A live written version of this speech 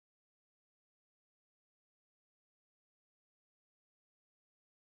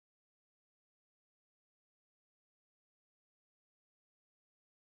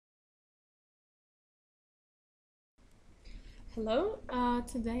Hello,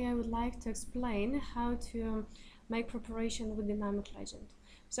 today I would like to explain how to make preparation with Dynamic Legend.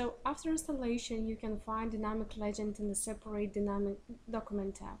 So after installation, you can find Dynamic Legend in the separate Dynamic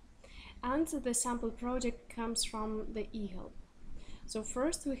Document tab. And the sample project comes from the eHelp. So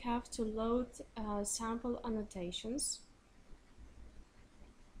first we have to load sample annotations.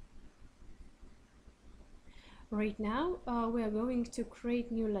 Right now we are going to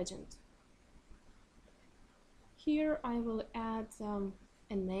create new legend. Here I will add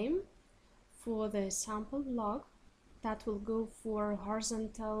a name for the sample block that will go for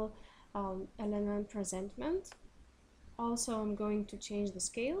horizontal element presentment. Also, I'm going to change the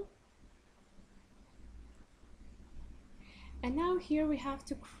scale. And now here we have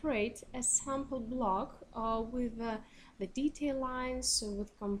to create a sample block with the detail lines,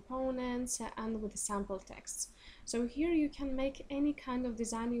 with components, and with sample texts. So here you can make any kind of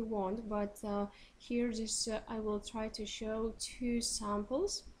design you want, but here just I will try to show two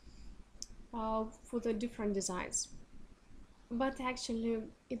samples for the different designs. But actually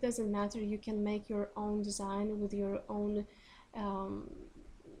it doesn't matter, you can make your own design with your own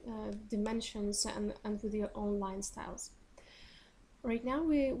dimensions and with your own line styles. Right now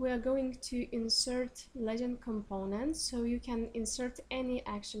we are going to insert legend components, so you can insert any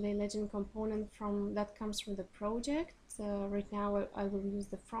actually legend component from that comes from the project. Right now I will use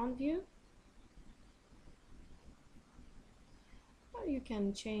the front view. You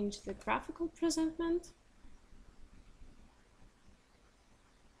can change the graphical presentment.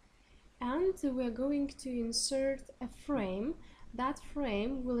 And we're going to insert a frame. That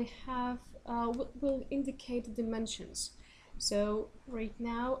frame will have will indicate dimensions. So right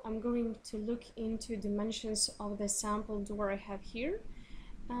now I'm going to look into dimensions of the sample door I have here,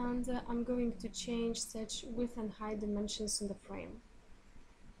 and I'm going to change such width and height dimensions in the frame.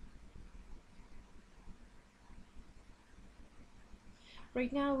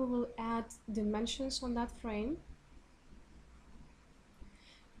 Right now we will add dimensions on that frame.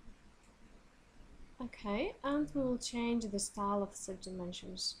 Okay, and we will change the style of such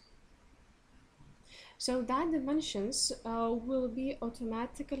dimensions. So that dimensions will be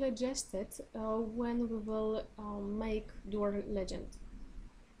automatically adjusted when we will make door legend.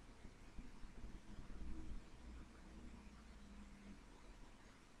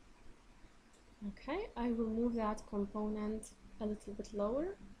 Okay, I will move that component a little bit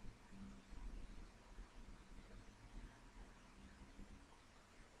lower.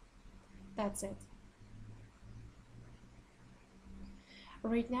 That's it.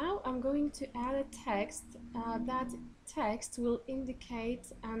 Right now I'm going to add a text. That text will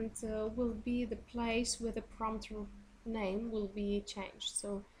indicate and will be the place where the prompter name will be changed.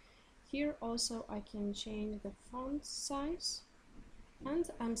 So here also I can change the font size, and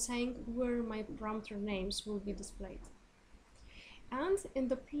I'm saying where my prompter names will be displayed. And in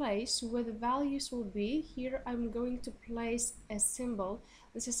the place where the values will be, here I'm going to place a symbol.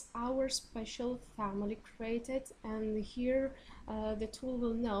 This is our special family created, and here the tool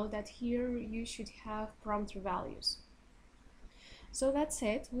will know that here you should have prompter values. So that's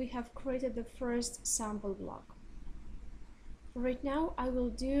it, we have created the first sample block. Right now I will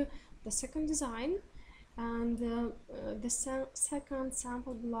do the second design, and the second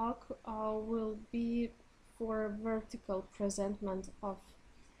sample block will be for vertical presentment of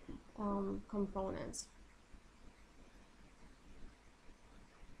components.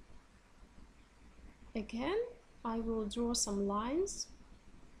 Again, I will draw some lines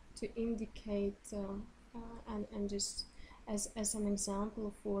to indicate and just as an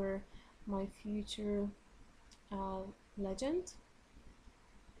example for my future legend.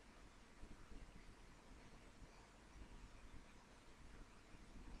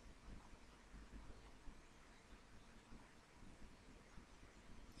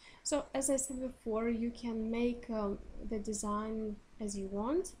 So as I said before, you can make the design as you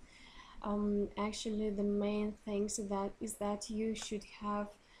want. Actually, the main things is that you should have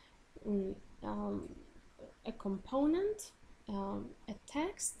a component, a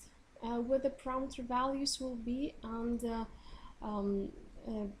text where the prompter values will be, and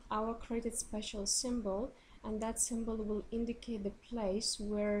our created special symbol, and that symbol will indicate the place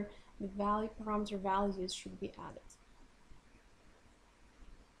where the prompter values should be added.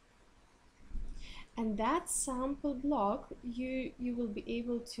 And that sample block you will be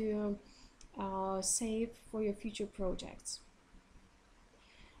able to save for your future projects.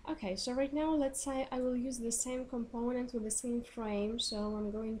 Okay, so right now let's say I will use the same component with the same frame, so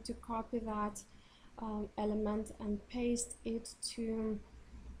I'm going to copy that element and paste it to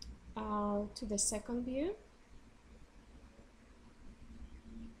the second view.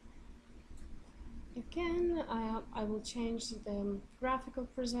 Again, I will change the graphical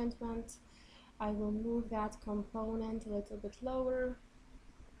presentment. I will move that component a little bit lower.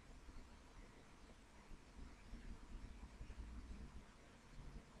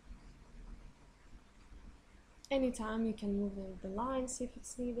 Anytime you can move the lines if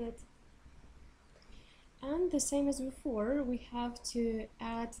it's needed. And the same as before, we have to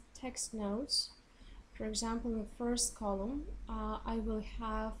add text notes. For example, in the first column, I will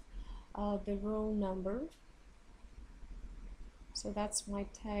have the row number. So that's my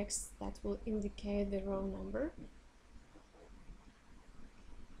text that will indicate the row number.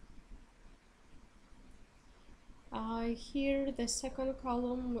 Here, the second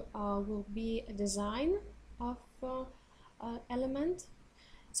column will be a design of element.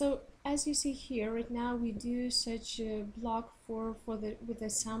 So as you see here, right now we do such a block with the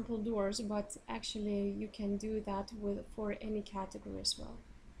sample doors, but actually you can do that for any category as well.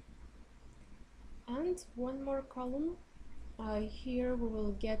 And one more column. Here we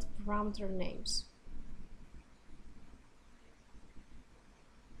will get parameter names.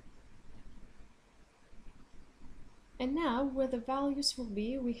 And now where the values will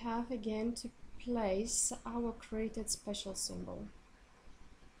be, we have again to place our created special symbol.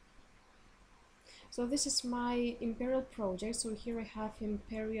 So this is my Imperial project, so here I have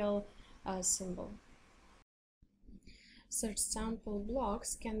Imperial symbol. Such sample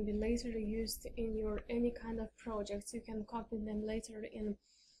blocks can be later used in your any kind of projects. You can copy them later in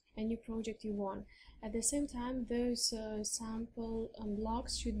any project you want. At the same time, those sample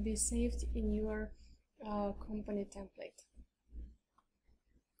blocks should be saved in your company template.